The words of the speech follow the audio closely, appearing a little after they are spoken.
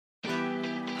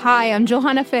Hi, I'm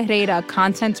Johanna Ferreira,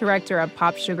 content director at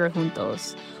Pop Sugar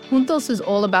Juntos. Juntos is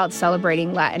all about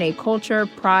celebrating Latinx culture,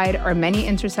 pride, our many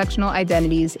intersectional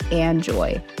identities, and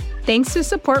joy. Thanks to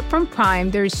support from Prime,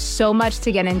 there's so much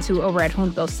to get into over at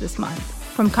Juntos this month.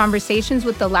 From conversations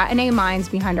with the Latinx minds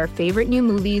behind our favorite new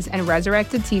movies and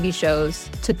resurrected TV shows,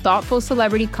 to thoughtful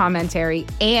celebrity commentary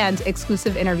and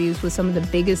exclusive interviews with some of the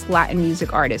biggest Latin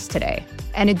music artists today.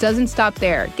 And it doesn't stop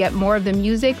there. Get more of the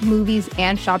music, movies,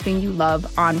 and shopping you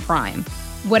love on Prime.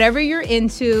 Whatever you're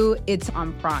into, it's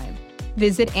on Prime.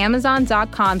 Visit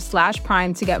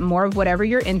Amazon.com/Prime to get more of whatever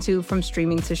you're into, from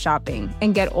streaming to shopping.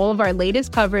 And get all of our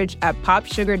latest coverage at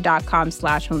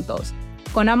popsugar.com/juntos.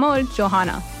 Con amor,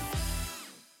 Johanna.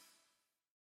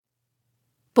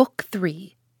 Book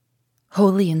 3,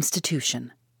 Holy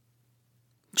Institution.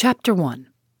 Chapter 1,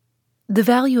 The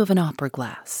Value of an Opera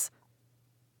Glass.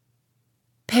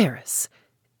 Paris,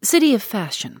 city of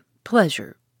fashion,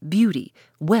 pleasure, beauty,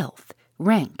 wealth,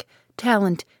 rank,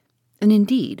 talent, and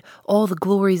indeed all the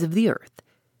glories of the earth.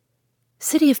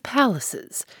 City of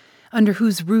palaces, under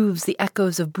whose roofs the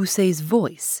echoes of Boussaint's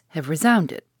voice have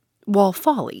resounded, while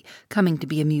folly, coming to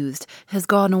be amused, has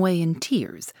gone away in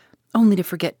tears, only to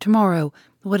forget tomorrow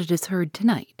what it has heard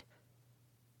tonight.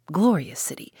 Glorious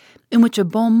city, in which a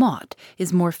bon mot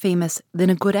is more famous than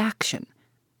a good action,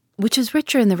 which is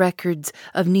richer in the records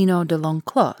of Ninon de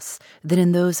l'Enclos than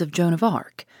in those of Joan of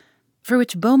Arc, for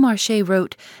which Beaumarchais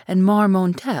wrote and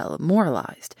Marmontel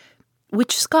moralized,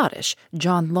 which Scottish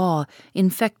John Law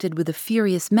infected with a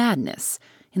furious madness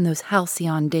in those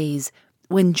halcyon days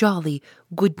when jolly,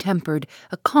 good-tempered,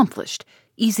 accomplished,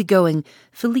 easy-going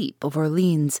Philippe of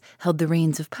Orleans held the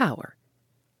reins of power.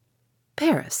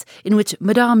 Paris, in which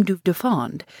Madame du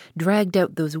Deffand dragged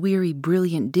out those weary,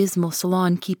 brilliant, dismal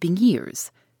salon-keeping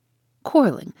years,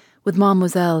 quarreling with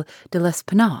Mademoiselle de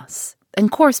l'Espinasse,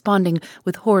 and corresponding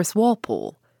with Horace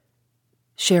Walpole.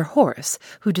 Cher Horace,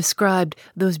 who described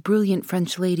those brilliant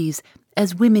French ladies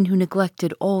as women who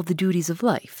neglected all the duties of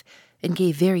life and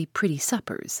gave very pretty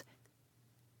suppers.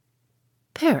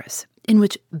 Paris, in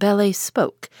which ballet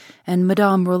spoke and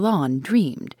Madame Roland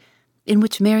dreamed, in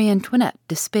which Marie Antoinette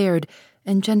despaired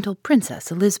and gentle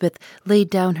Princess Elizabeth laid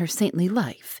down her saintly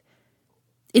life,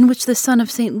 in which the son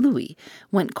of St. Louis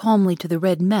went calmly to the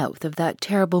red mouth of that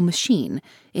terrible machine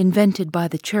invented by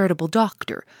the charitable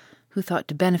doctor who thought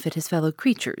to benefit his fellow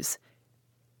creatures.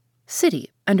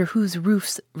 City under whose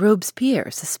roofs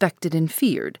Robespierre suspected and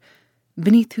feared,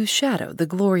 beneath whose shadow the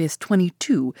glorious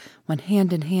 22 went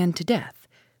hand in hand to death,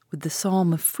 with the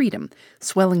psalm of freedom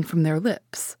swelling from their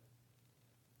lips.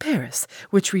 Paris,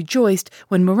 which rejoiced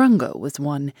when Marengo was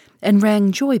won, and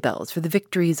rang joy bells for the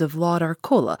victories of Laud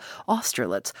Arcola,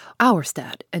 Austerlitz,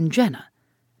 Auerstadt, and Jena.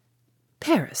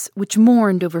 Paris, which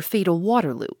mourned over fatal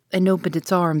Waterloo, and opened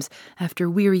its arms after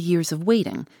weary years of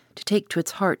waiting, to take to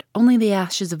its heart only the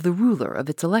ashes of the ruler of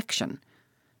its election.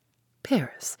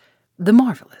 Paris, the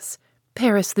marvelous,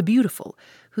 Paris the beautiful,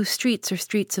 whose streets are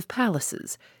streets of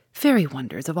palaces, fairy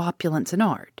wonders of opulence and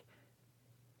art.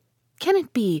 Can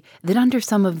it be that under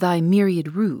some of thy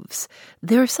myriad roofs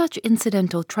there are such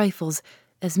incidental trifles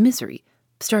as misery,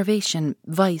 starvation,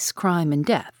 vice, crime, and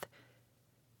death?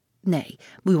 Nay,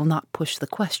 we will not push the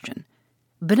question,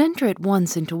 but enter at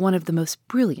once into one of the most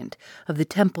brilliant of the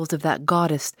temples of that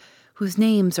goddess whose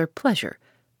names are pleasure,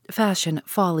 fashion,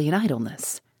 folly, and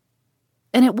idleness.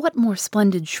 And at what more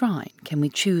splendid shrine can we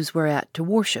choose whereat to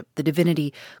worship the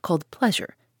divinity called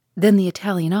pleasure than the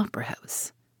Italian Opera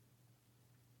House?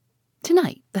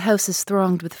 Tonight, the house is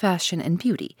thronged with fashion and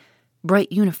beauty.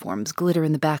 Bright uniforms glitter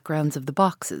in the backgrounds of the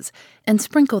boxes and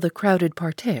sprinkle the crowded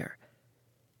parterre.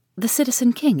 The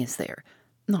citizen king is there,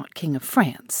 not king of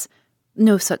France.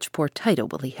 No such poor title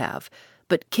will he have,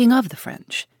 but king of the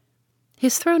French.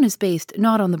 His throne is based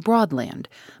not on the broad land,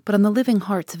 but on the living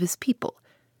hearts of his people.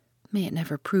 May it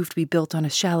never prove to be built on a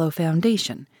shallow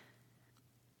foundation.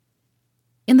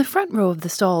 In the front row of the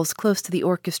stalls close to the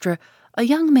orchestra, a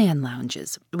young man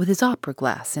lounges, with his opera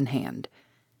glass in hand.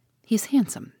 He is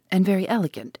handsome and very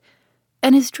elegant,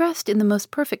 and is dressed in the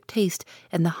most perfect taste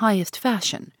and the highest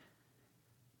fashion.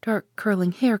 Dark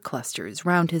curling hair clusters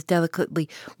round his delicately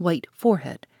white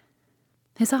forehead.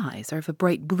 His eyes are of a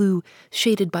bright blue,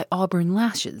 shaded by auburn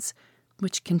lashes,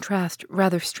 which contrast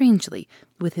rather strangely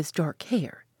with his dark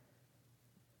hair.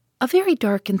 A very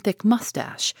dark and thick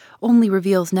mustache only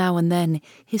reveals now and then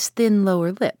his thin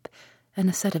lower lip, and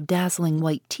a set of dazzling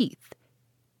white teeth.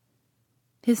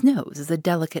 His nose is a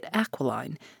delicate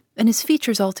aquiline, and his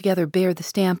features altogether bear the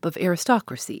stamp of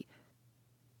aristocracy.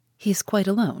 He is quite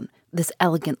alone, this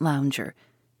elegant lounger,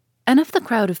 and of the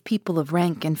crowd of people of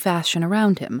rank and fashion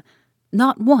around him,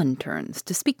 not one turns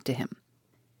to speak to him.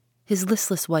 His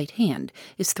listless white hand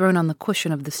is thrown on the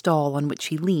cushion of the stall on which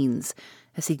he leans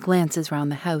as he glances round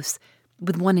the house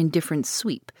with one indifferent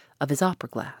sweep of his opera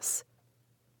glass.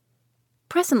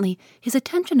 Presently his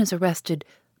attention is arrested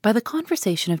by the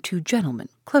conversation of two gentlemen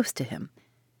close to him,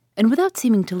 and without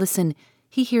seeming to listen,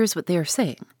 he hears what they are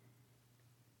saying.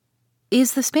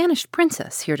 "Is the Spanish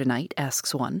princess here tonight?"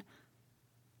 asks one.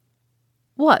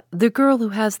 "What, the girl who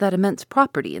has that immense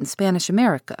property in Spanish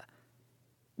America?"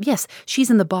 "Yes,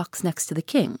 she's in the box next to the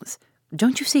king's.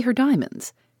 Don't you see her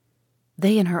diamonds?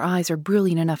 They and her eyes are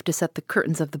brilliant enough to set the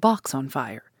curtains of the box on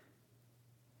fire."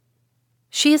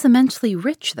 "She is immensely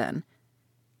rich, then?"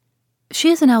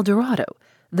 "She is an El Dorado.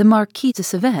 The Marquis de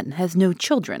Cevennes has no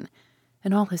children,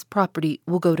 and all his property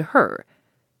will go to her.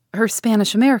 Her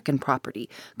Spanish-American property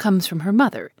comes from her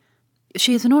mother.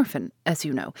 She is an orphan, as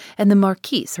you know, and the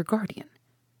Marquise her guardian."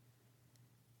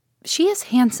 "She is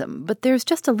handsome, but there's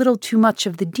just a little too much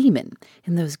of the demon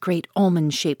in those great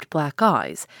almond-shaped black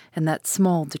eyes and that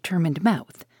small, determined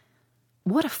mouth.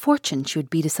 What a fortune she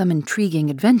would be to some intriguing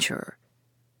adventurer."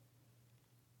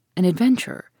 "An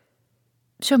adventurer?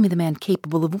 Show me the man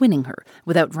capable of winning her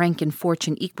without rank and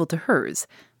fortune equal to hers,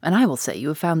 and I will say you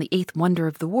have found the eighth wonder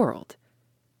of the world."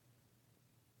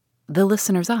 The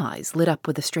listener's eyes lit up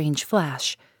with a strange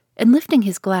flash, and lifting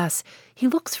his glass, he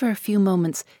looks for a few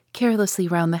moments carelessly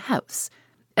round the house,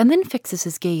 and then fixes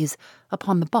his gaze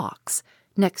upon the box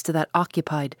next to that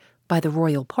occupied by the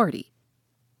royal party.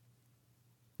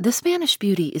 The Spanish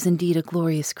beauty is indeed a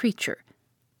glorious creature,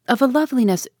 of a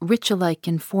loveliness rich alike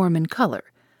in form and color,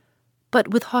 but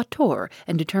with hauteur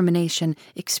and determination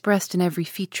expressed in every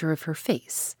feature of her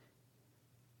face.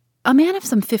 A man of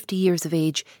some 50 years of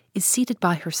age is seated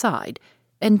by her side,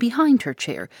 and behind her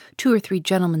chair 2 or 3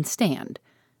 gentlemen stand,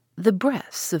 the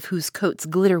breasts of whose coats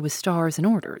glitter with stars and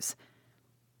orders.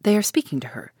 They are speaking to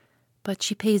her, but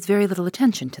she pays very little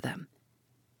attention to them.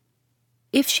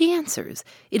 If she answers,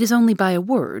 it is only by a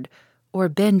word or a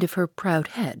bend of her proud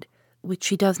head, which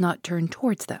she does not turn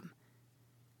towards them.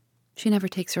 She never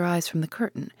takes her eyes from the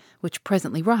curtain, which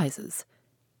presently rises.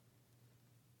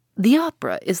 The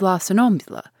opera is La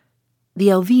Sonnambula. The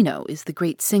Elvino is the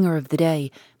great singer of the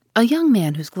day, a young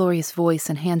man whose glorious voice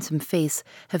and handsome face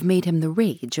have made him the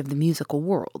rage of the musical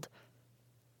world.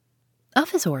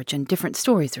 Of his origin, different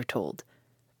stories are told.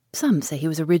 Some say he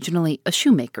was originally a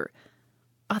shoemaker.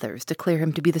 Others declare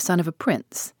him to be the son of a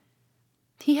prince.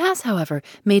 He has, however,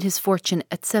 made his fortune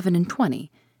at 27,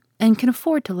 and can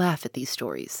afford to laugh at these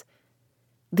stories.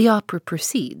 The opera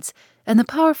proceeds, and the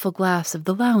powerful glass of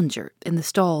the lounger in the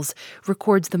stalls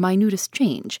records the minutest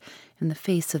change in the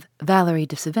face of Valerie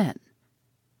de Cevennes.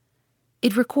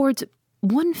 It records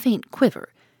one faint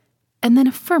quiver, and then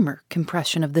a firmer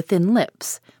compression of the thin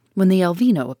lips when the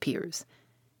Elvino appears,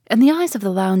 and the eyes of the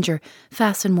lounger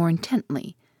fasten more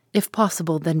intently, if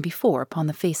possible, than before upon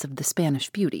the face of the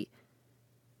Spanish beauty.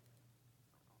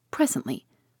 Presently,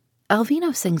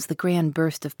 Elvino sings the grand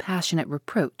burst of passionate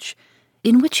reproach,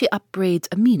 in which he upbraids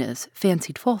Amina's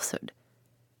fancied falsehood.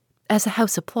 As the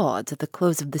house applauds at the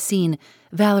close of the scene,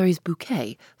 Valerie's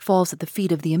bouquet falls at the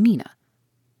feet of the Amina.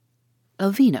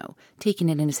 Elvino, taking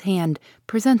it in his hand,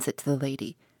 presents it to the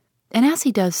lady, and as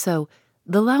he does so,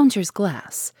 the lounger's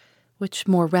glass, which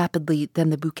more rapidly than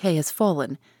the bouquet has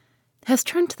fallen, has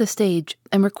turned to the stage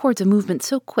and records a movement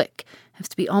so quick as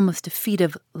to be almost a feat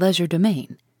of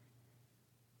legerdemain.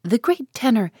 The great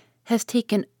tenor has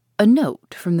taken a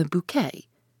note from the bouquet.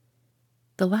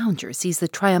 The lounger sees the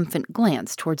triumphant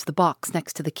glance towards the box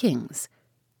next to the king's,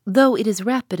 though it is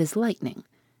rapid as lightning.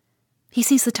 He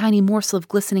sees the tiny morsel of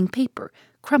glistening paper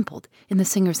crumpled in the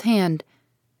singer's hand,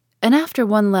 and after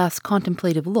one last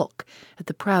contemplative look at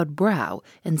the proud brow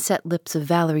and set lips of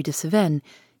Valerie de Cevennes,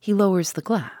 he lowers the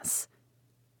glass.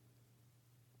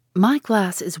 "My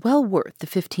glass is well worth the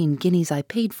 15 guineas I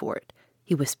paid for it,"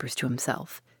 he whispers to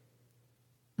himself.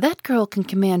 "That girl can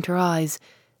command her eyes,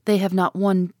 they have not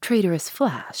one traitorous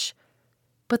flash,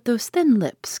 but those thin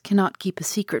lips cannot keep a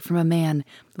secret from a man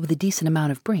with a decent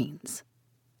amount of brains."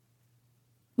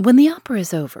 When the opera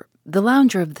is over, the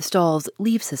lounger of the stalls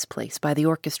leaves his place by the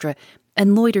orchestra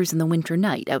and loiters in the winter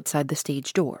night outside the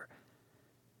stage door.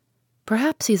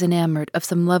 Perhaps he is enamored of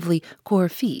some lovely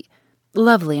coryphée,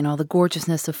 lovely in all the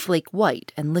gorgeousness of flake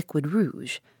white and liquid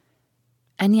rouge.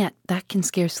 And yet that can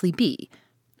scarcely be,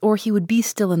 or he would be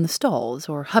still in the stalls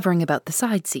or hovering about the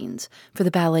side scenes, for the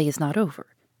ballet is not over.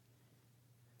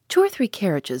 2 or 3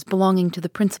 carriages belonging to the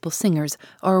principal singers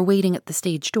are awaiting at the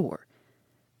stage door.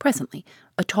 Presently,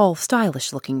 a tall,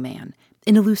 stylish-looking man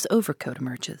in a loose overcoat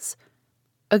emerges.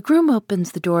 A groom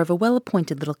opens the door of a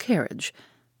well-appointed little carriage,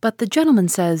 but the gentleman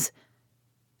says,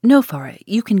 "No, Faré,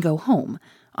 you can go home.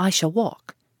 I shall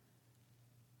walk."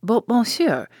 But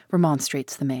monsieur,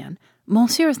 remonstrates the man,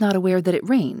 monsieur is not aware that it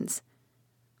rains.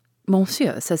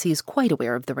 Monsieur says he is quite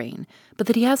aware of the rain, but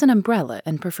that he has an umbrella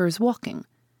and prefers walking.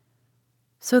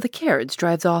 So the carriage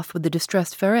drives off with the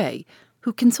distressed Ferret,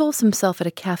 who consoles himself at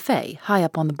a café high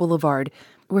up on the boulevard,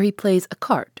 where he plays a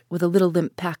carte with a little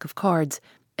limp pack of cards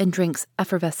and drinks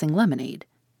effervescing lemonade.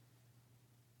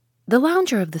 The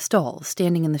lounger of the stall,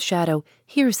 standing in the shadow,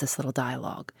 hears this little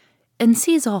dialogue, and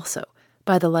sees also,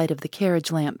 by the light of the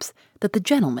carriage lamps, that the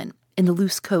gentleman, in the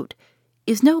loose coat,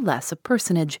 is no less a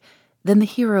personage than the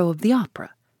hero of the opera.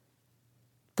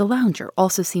 The lounger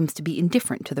also seems to be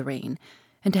indifferent to the rain,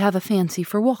 and to have a fancy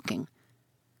for walking.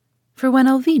 For when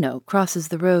Alvino crosses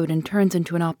the road and turns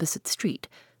into an opposite street,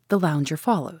 the lounger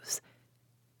follows.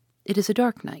 It is a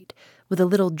dark night, with a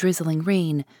little drizzling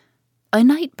rain, a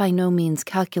night by no means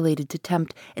calculated to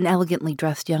tempt an elegantly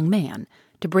dressed young man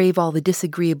to brave all the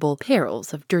disagreeable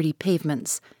perils of dirty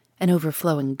pavements and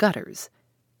overflowing gutters.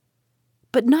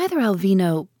 But neither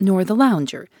Alvino nor the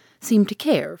lounger seem to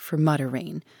care for mud or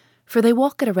rain, for they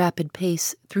walk at a rapid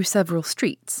pace through several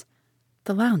streets,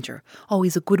 the lounger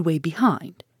always a good way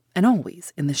behind, and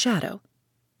always in the shadow.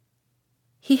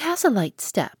 He has a light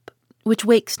step, which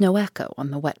wakes no echo on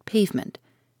the wet pavement,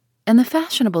 and the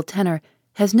fashionable tenor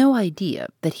has no idea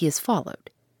that he is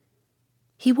followed.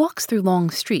 He walks through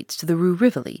long streets to the Rue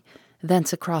Rivoli,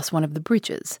 thence across one of the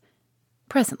bridges.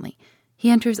 Presently, he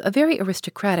enters a very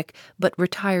aristocratic but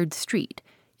retired street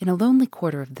in a lonely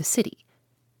quarter of the city.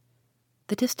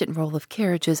 The distant roll of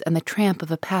carriages and the tramp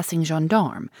of a passing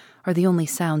gendarme are the only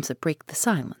sounds that break the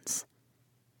silence.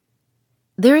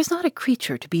 There is not a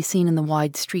creature to be seen in the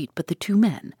wide street but the two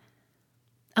men.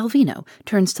 Alvino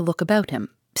turns to look about him,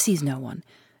 sees no one,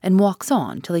 and walks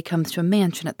on till he comes to a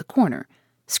mansion at the corner,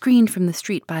 screened from the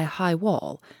street by a high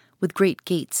wall, with great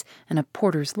gates and a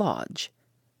porter's lodge.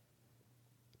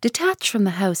 Detached from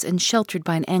the house and sheltered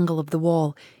by an angle of the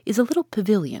wall is a little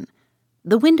pavilion,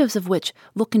 the windows of which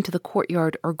look into the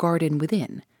courtyard or garden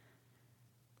within.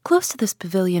 Close to this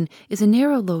pavilion is a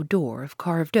narrow low door of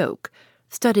carved oak,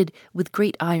 studded with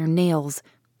great iron nails,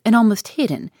 and almost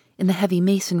hidden in the heavy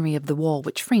masonry of the wall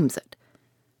which frames it.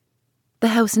 The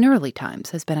house in early times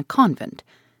has been a convent,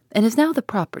 and is now the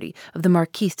property of the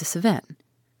Marquise de Cevennes.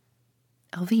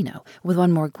 Alvino, with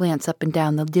one more glance up and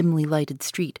down the dimly lighted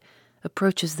street,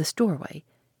 approaches this doorway,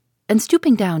 and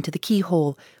stooping down to the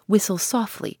keyhole, whistles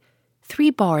softly 3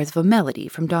 bars of a melody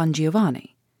from Don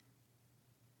Giovanni.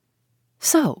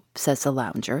 "So," says the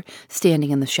lounger,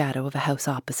 standing in the shadow of a house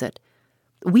opposite,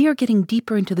 "we are getting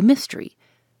deeper into the mystery.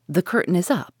 The curtain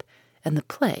is up, and the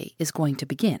play is going to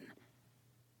begin."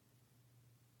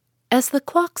 As the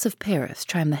clocks of Paris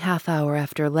chime the half-hour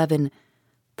after 11,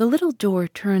 the little door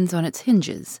turns on its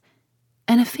hinges,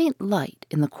 and a faint light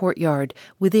in the courtyard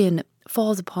within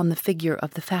falls upon the figure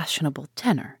of the fashionable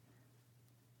tenor.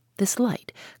 This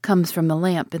light comes from the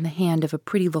lamp in the hand of a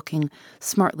pretty-looking,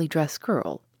 smartly dressed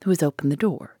girl who has opened the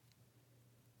door.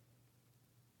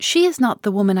 "She is not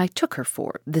the woman I took her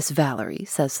for, this Valerie,"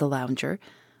 says the lounger,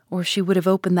 "or she would have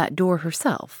opened that door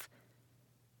herself.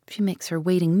 She makes her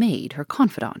waiting maid her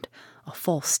confidant, a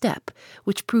false step,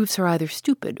 which proves her either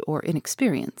stupid or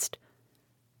inexperienced.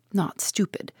 Not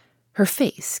stupid. Her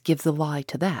face gives the lie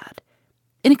to that.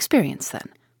 Inexperienced, then.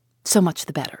 So much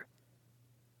the better."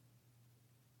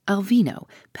 Alvino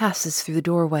passes through the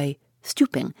doorway,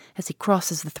 stooping as he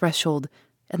crosses the threshold,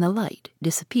 and the light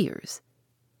disappears.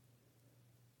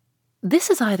 "This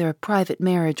is either a private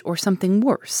marriage or something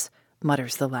worse,"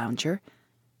 mutters the lounger.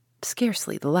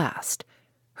 "Scarcely the last.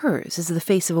 Hers is the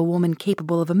face of a woman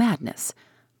capable of a madness,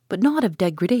 but not of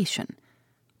degradation.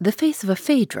 The face of a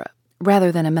Phaedra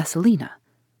rather than a Messalina.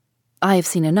 I have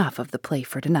seen enough of the play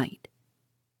for tonight."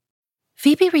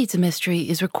 Phoebe Reads a Mystery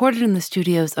is recorded in the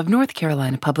studios of North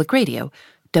Carolina Public Radio,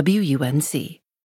 WUNC.